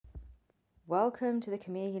Welcome to the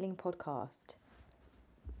Camille Healing Podcast.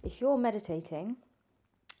 If you're meditating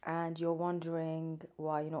and you're wondering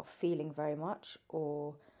why you're not feeling very much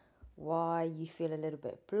or why you feel a little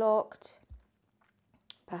bit blocked,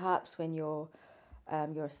 perhaps when you're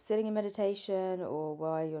sitting in meditation, or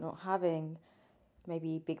why you're not having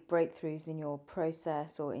maybe big breakthroughs in your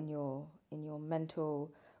process or in your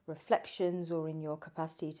mental reflections or in your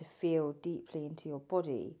capacity to feel deeply into your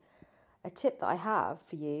body, a tip that I have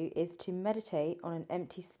for you is to meditate on an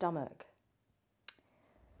empty stomach.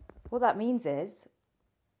 What that means is,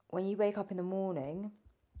 when you wake up in the morning,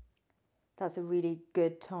 that's a really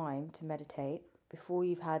good time to meditate before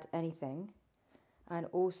you've had anything, and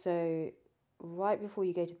also right before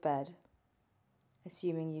you go to bed,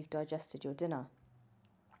 assuming you've digested your dinner.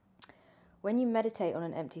 When you meditate on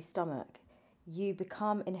an empty stomach, you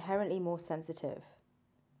become inherently more sensitive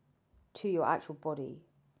to your actual body.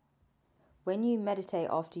 When you meditate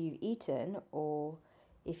after you've eaten, or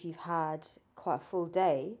if you've had quite a full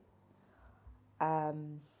day,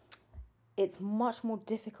 it's much more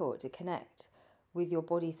difficult to connect with your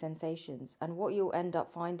body's sensations. And what you'll end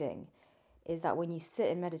up finding is that when you sit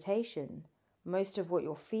in meditation, most of what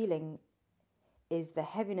you're feeling is the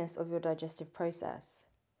heaviness of your digestive process.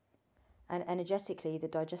 And energetically, the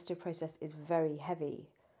digestive process is very heavy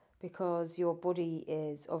because your body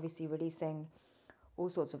is obviously releasing all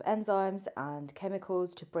sorts of enzymes and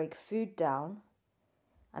chemicals to break food down,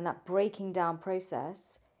 and that breaking down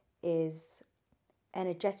process is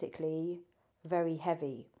energetically very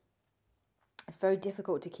heavy. It's very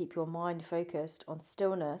difficult to keep your mind focused on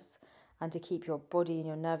stillness and to keep your body and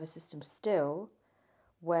your nervous system still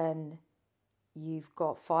when you've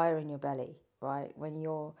got fire in your belly, right? When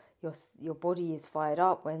your body is fired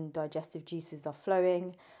up, when digestive juices are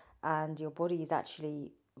flowing and your body is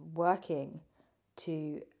actually working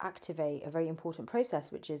to activate a very important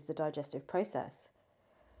process, which is the digestive process.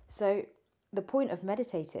 So the point of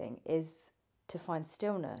meditating is to find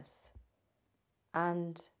stillness,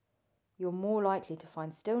 and you're more likely to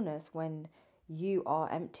find stillness when you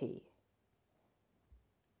are empty.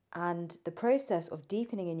 And the process of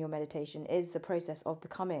deepening in your meditation is the process of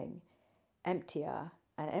becoming emptier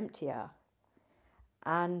and emptier,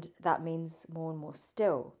 and that means more and more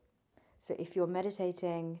still. So if you're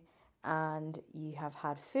meditating and you have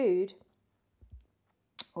had food,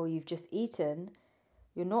 or you've just eaten,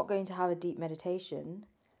 you're not going to have a deep meditation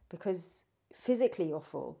because physically you're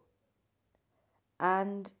full.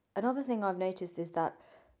 And another thing I've noticed is that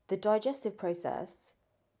the digestive process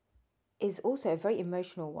is also a very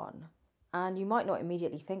emotional one. And you might not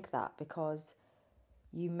immediately think that because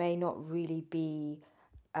you may not really be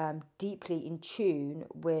deeply in tune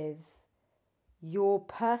with your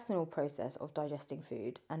personal process of digesting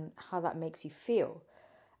food and how that makes you feel.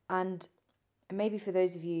 And maybe for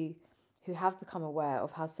those of you who have become aware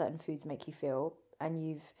of how certain foods make you feel, and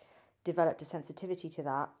you've developed a sensitivity to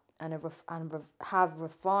that, and have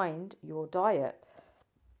refined your diet,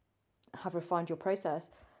 have refined your process,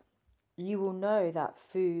 you will know that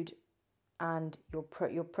food and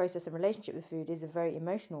your process and relationship with food is a very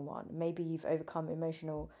emotional one. Maybe you've overcome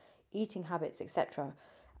emotional eating habits, etc.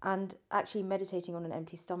 And actually meditating on an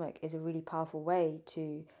empty stomach is a really powerful way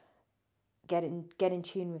to get in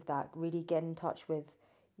tune with that, really get in touch with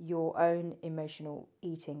your own emotional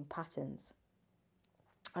eating patterns.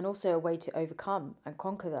 And also a way to overcome and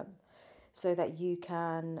conquer them so that you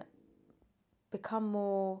can become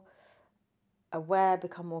more aware,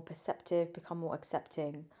 become more perceptive, become more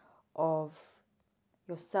accepting of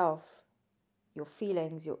yourself, your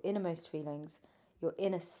feelings, your innermost feelings, your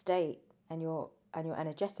inner state and your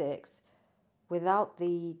energetics, without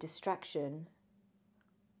the distraction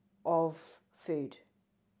of food.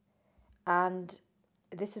 And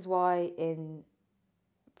this is why in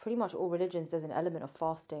pretty much all religions there's an element of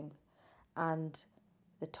fasting, and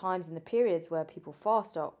the times and the periods where people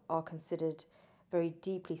fast are considered very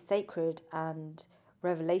deeply sacred and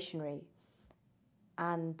revelationary.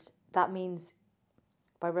 And that means,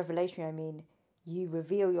 by revelation I mean you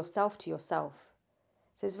reveal yourself to yourself.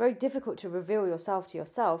 So it's very difficult to reveal yourself to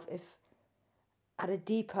yourself if at a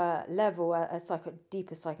deeper level,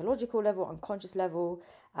 deeper psychological level, unconscious level,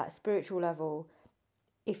 at a spiritual level,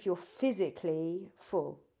 if you're physically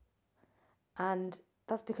full. And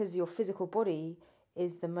that's because your physical body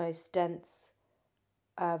is the most dense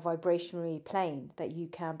vibrationary plane that you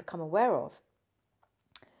can become aware of.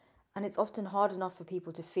 And it's often hard enough for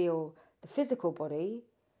people to feel the physical body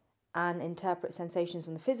and interpret sensations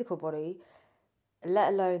from the physical body,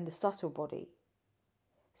 let alone the subtle body.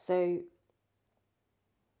 So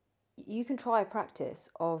you can try a practice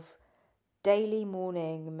of daily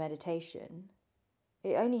morning meditation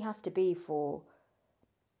It only has to be for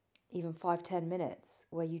even 5-10 minutes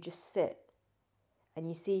where you just sit and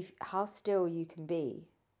you see how still you can be,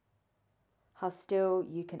 how still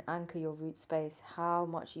you can anchor your root space, how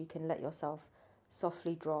much you can let yourself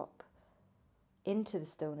softly drop into the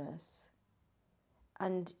stillness.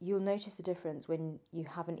 And you'll notice the difference when you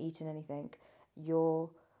haven't eaten anything. Your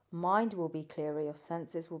mind will be clearer, your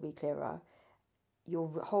senses will be clearer, your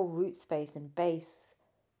whole root space and base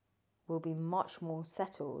will be much more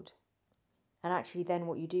settled. And actually then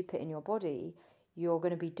what you do put in your body, you're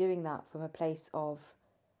going to be doing that from a place of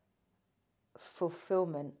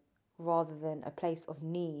fulfillment rather than a place of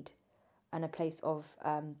need and a place of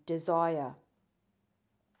desire.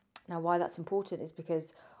 Now, why that's important is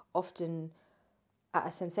because often at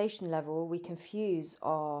a sensation level, we confuse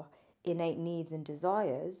our innate needs and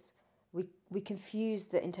desires. We confuse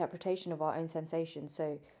the interpretation of our own sensations.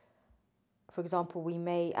 So, for example, we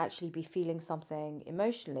may actually be feeling something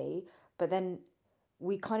emotionally, but then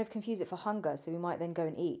we kind of confuse it for hunger. So we might then go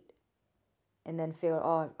and eat and then feel,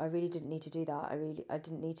 oh, I really didn't need to do that. I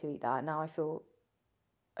didn't need to eat that. Now I feel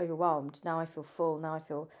overwhelmed. Now I feel full. Now I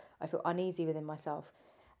feel uneasy within myself.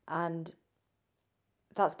 And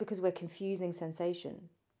that's because we're confusing sensation.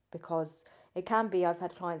 Because it can be, I've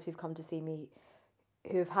had clients who've come to see me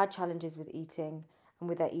who have had challenges with eating and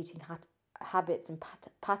with their eating habits and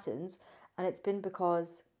patterns, and it's been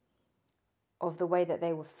because of the way that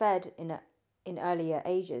they were fed in earlier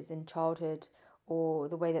ages, in childhood, or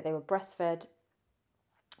the way that they were breastfed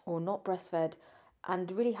or not breastfed,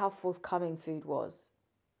 and really how forthcoming food was,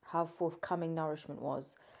 how forthcoming nourishment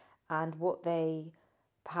was, and what they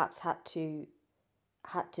perhaps had to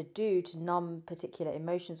do to numb particular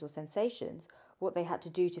emotions or sensations, what they had to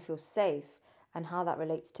do to feel safe, and how that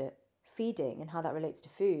relates to feeding and how that relates to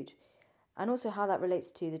food, and also how that relates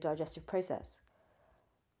to the digestive process.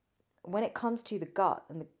 When it comes to the gut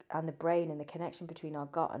and the brain and the connection between our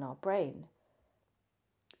gut and our brain,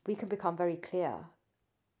 we can become very clear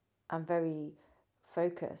and very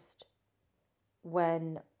focused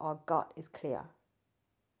when our gut is clear.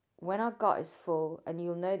 When our gut is full, and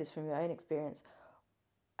you'll know this from your own experience,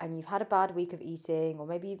 and you've had a bad week of eating, or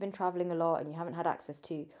maybe you've been traveling a lot and you haven't had access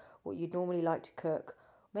to what you'd normally like to cook,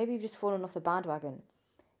 maybe you've just fallen off the bandwagon,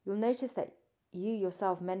 you'll notice that you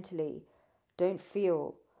yourself mentally don't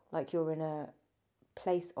feel like you're in a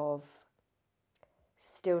place of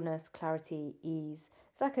stillness, clarity, ease.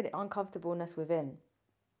 It's like an uncomfortableness within.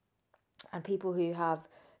 And people who have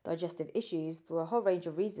digestive issues for a whole range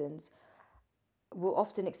of reasons will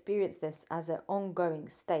often experience this as an ongoing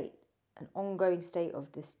state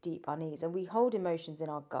of this deep unease. And we hold emotions in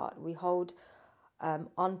our gut. We hold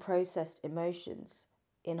unprocessed emotions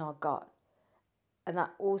in our gut. And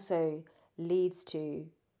that also leads to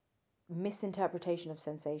misinterpretation of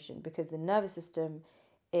sensation, because the nervous system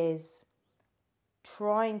is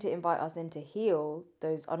trying to invite us in to heal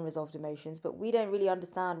those unresolved emotions, but we don't really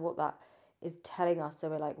understand what that is telling us. So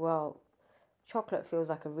we're like, well, chocolate feels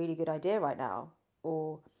like a really good idea right now,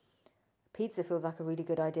 or pizza feels like a really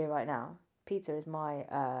good idea right now. Pizza is my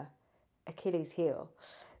Achilles heel.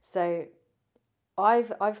 So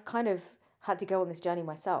I've kind of had to go on this journey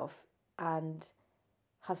myself and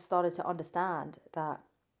have started to understand that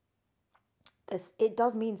it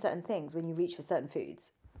does mean certain things when you reach for certain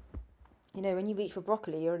foods. You know, when you reach for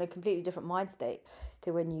broccoli, you're in a completely different mind state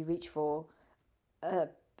to when you reach for a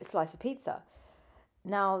slice of pizza.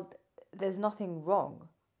 Now, there's nothing wrong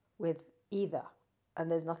with either, and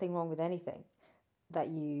there's nothing wrong with anything that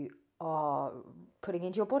you are putting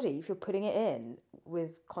into your body. If you're putting it in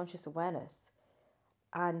with conscious awareness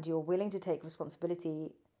and you're willing to take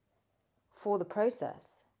responsibility for the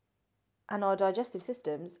process. And our digestive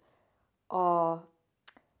systems are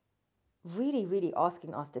really, really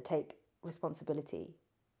asking us to take responsibility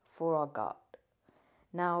for our gut.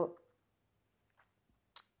 Now,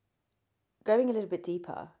 going a little bit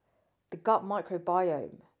deeper, the gut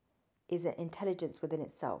microbiome is an intelligence within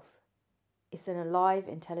itself. It's an alive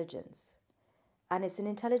intelligence. And it's an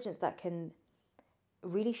intelligence that can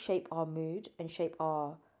really shape our mood and shape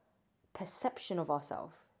our perception of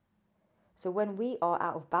ourselves. So when we are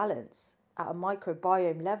out of balance at a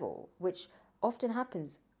microbiome level, which often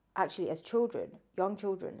happens actually as children, young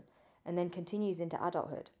children, and then continues into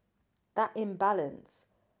adulthood, that imbalance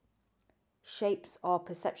shapes our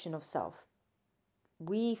perception of self.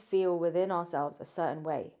 We feel within ourselves a certain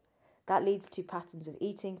way. That leads to patterns of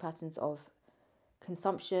eating, patterns of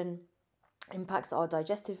consumption, impacts our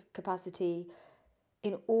digestive capacity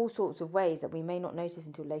in all sorts of ways that we may not notice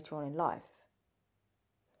until later on in life.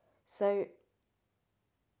 So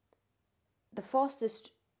the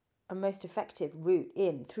fastest and most effective route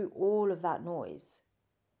in through all of that noise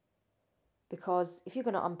Because if you're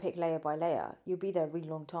going to unpick layer by layer, you'll be there a really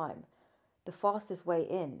long time. The fastest way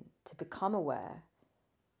in to become aware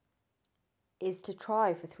is to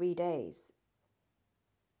try for 3 days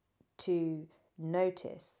to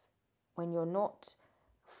notice when you're not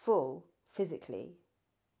full physically.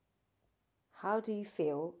 How do you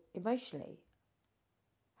feel emotionally?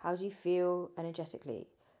 How do you feel energetically?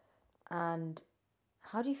 And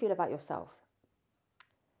how do you feel about yourself?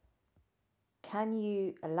 Can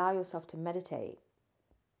you allow yourself to meditate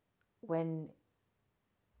when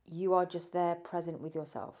you are just there present with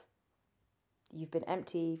yourself? You've been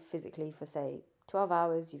empty physically for, say, 12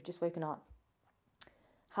 hours, you've just woken up.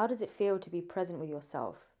 How does it feel to be present with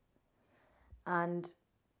yourself? And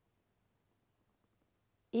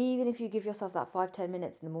even if you give yourself that 5-10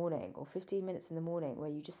 minutes in the morning or 15 minutes in the morning where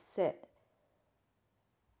you just sit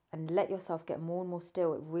and let yourself get more and more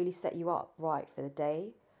still, it really set you up right for the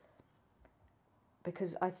day.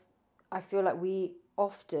 Because I feel like we've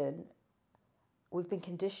been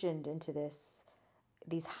conditioned into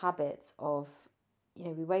these habits of,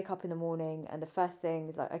 we wake up in the morning and the first thing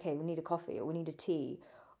is like, okay, we need a coffee or we need a tea,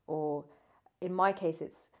 or in my case,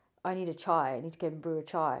 it's I need a chai. I need to go and brew a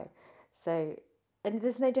chai. So, and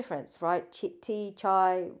there's no difference, right? Tea,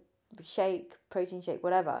 chai, shake, protein shake,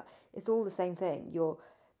 whatever. It's all the same thing.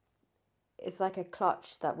 It's like a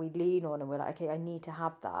clutch that we lean on and we're like, okay, I need to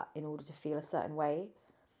have that in order to feel a certain way.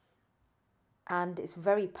 And it's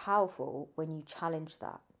very powerful when you challenge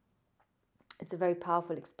that. It's a very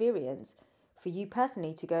powerful experience for you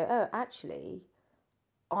personally to go, oh, actually,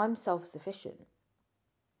 I'm self-sufficient.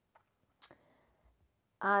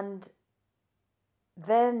 And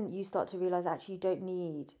then you start to realize actually you don't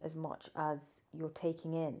need as much as you're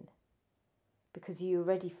taking in, because you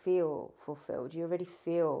already feel fulfilled. You already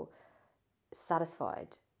feel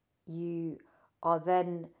satisfied. You are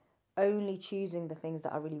then only choosing the things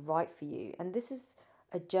that are really right for you. And this is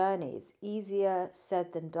a journey. It's easier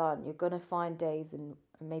said than done. You're going to find days and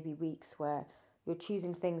maybe weeks where you're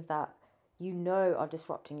choosing things that you know are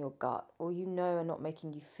disrupting your gut, or you know are not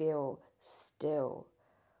making you feel still.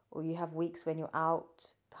 Or you have weeks when you're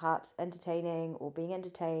out, perhaps entertaining or being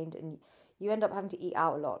entertained, and you end up having to eat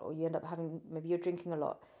out a lot, or you end up maybe you're drinking a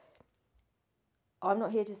lot. I'm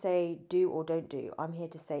not here to say do or don't do. I'm here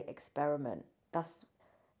to say experiment. That's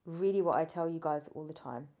really what I tell you guys all the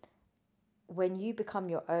time. When you become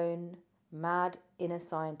your own mad inner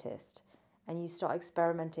scientist and you start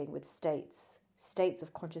experimenting with states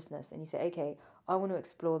of consciousness, and you say, okay, I want to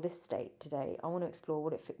explore this state today. I want to explore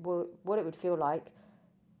what it would feel like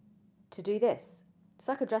to do this. It's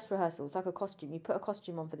like a dress rehearsal. It's like a costume. You put a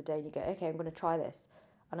costume on for the day and you go, okay, I'm going to try this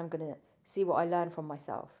and I'm going to see what I learn from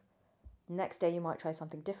myself. Next day you might try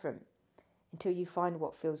something different until you find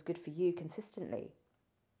what feels good for you consistently.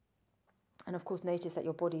 And of course, notice that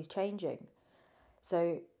your body's changing.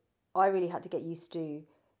 So I really had to get used to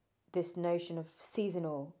this notion of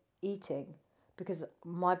seasonal eating, because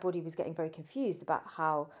my body was getting very confused about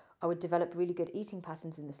how I would develop really good eating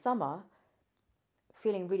patterns in the summer,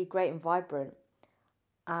 feeling really great and vibrant,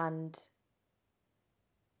 and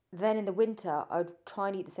then in the winter I would try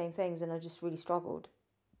and eat the same things and I just really struggled.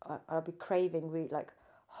 I'd be craving really like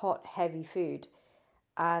hot, heavy food,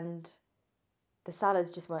 and the salads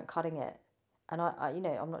just weren't cutting it. And I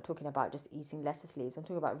I'm not talking about just eating lettuce leaves. I'm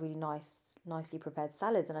talking about really nicely prepared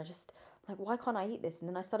salads. And I'm like, why can't I eat this? And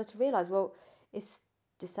then I started to realize, well, it's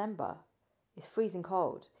December. It's freezing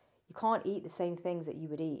cold. You can't eat the same things that you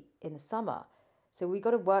would eat in the summer. So we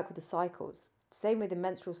got to work with the cycles. Same with the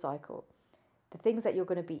menstrual cycle. The things that you're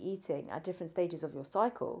going to be eating at different stages of your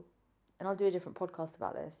cycle, and I'll do a different podcast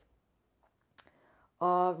about this,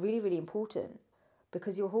 are really, really important,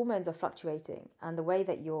 because your hormones are fluctuating and the way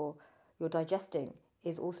that you're digesting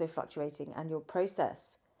is also fluctuating, and your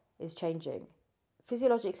process is changing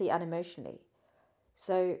physiologically and emotionally.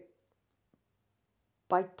 So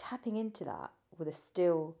by tapping into that in a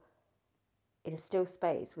still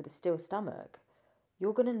space with a still stomach,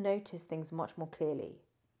 you're going to notice things much more clearly.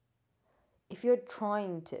 If you're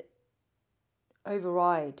trying to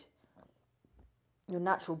override your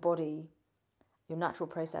natural body, your natural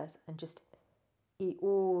process, and just eat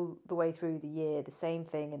all the way through the year the same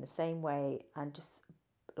thing in the same way, and just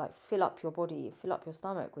like fill up your body, fill up your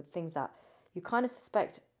stomach with things that you kind of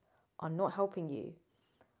suspect are not helping you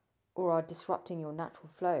or are disrupting your natural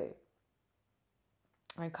flow,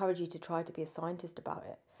 I encourage you to try to be a scientist about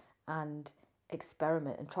it and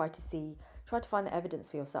experiment and try to find the evidence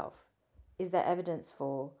for yourself. Is there evidence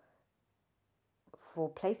for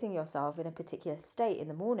placing yourself in a particular state in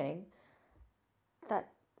the morning that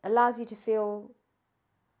allows you to feel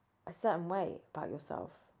a certain way about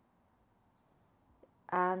yourself?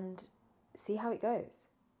 And see how it goes.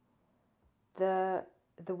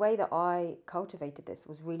 The way that I cultivated this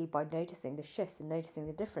was really by noticing the shifts and noticing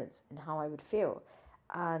the difference in how I would feel.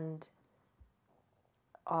 And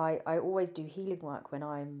I always do healing work when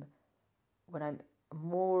I'm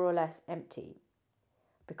more or less empty,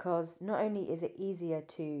 because not only is it easier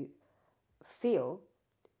to feel,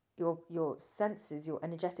 your senses, your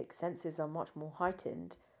energetic senses are much more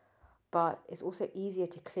heightened, but it's also easier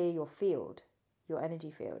to clear your field, your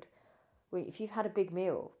energy field. If you've had a big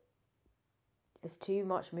meal, there's too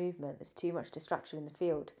much movement, there's too much distraction in the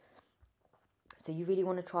field. So you really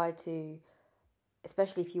want to try to,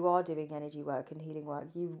 especially if you are doing energy work and healing work,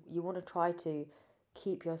 you want to try to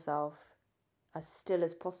keep yourself as still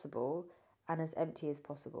as possible and as empty as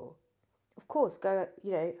possible. Of course, go,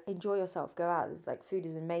 enjoy yourself, go out. It's like, food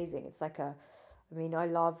is amazing. It's like I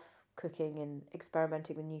love cooking and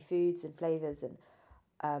experimenting with new foods and flavors, and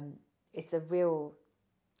it's a real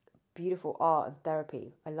beautiful art and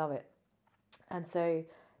therapy. I love it. And so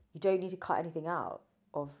you don't need to cut anything out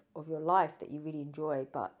of your life that you really enjoy,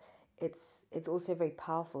 but it's also very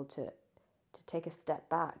powerful to take a step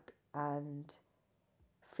back and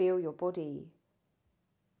feel your body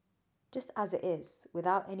just as it is,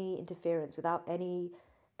 without any interference, without any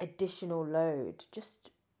additional load.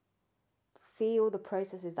 Just feel the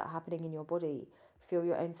processes that are happening in your body. Feel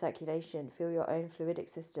your own circulation, feel your own fluidic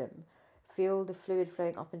system, feel the fluid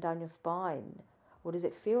flowing up and down your spine. What does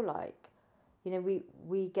it feel like?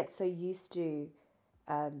 We get so used to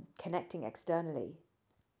connecting externally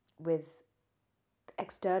with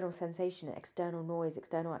external sensation, external noise,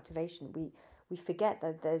 external activation. We forget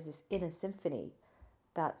that there's this inner symphony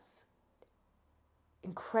that's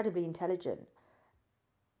incredibly intelligent,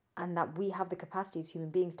 and that we have the capacity as human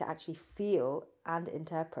beings to actually feel and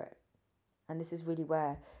interpret. And this is really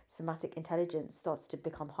where somatic intelligence starts to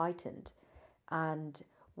become heightened, and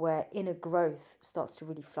where inner growth starts to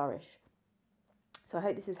really flourish. So I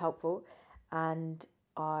hope this is helpful, and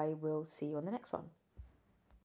I will see you on the next one.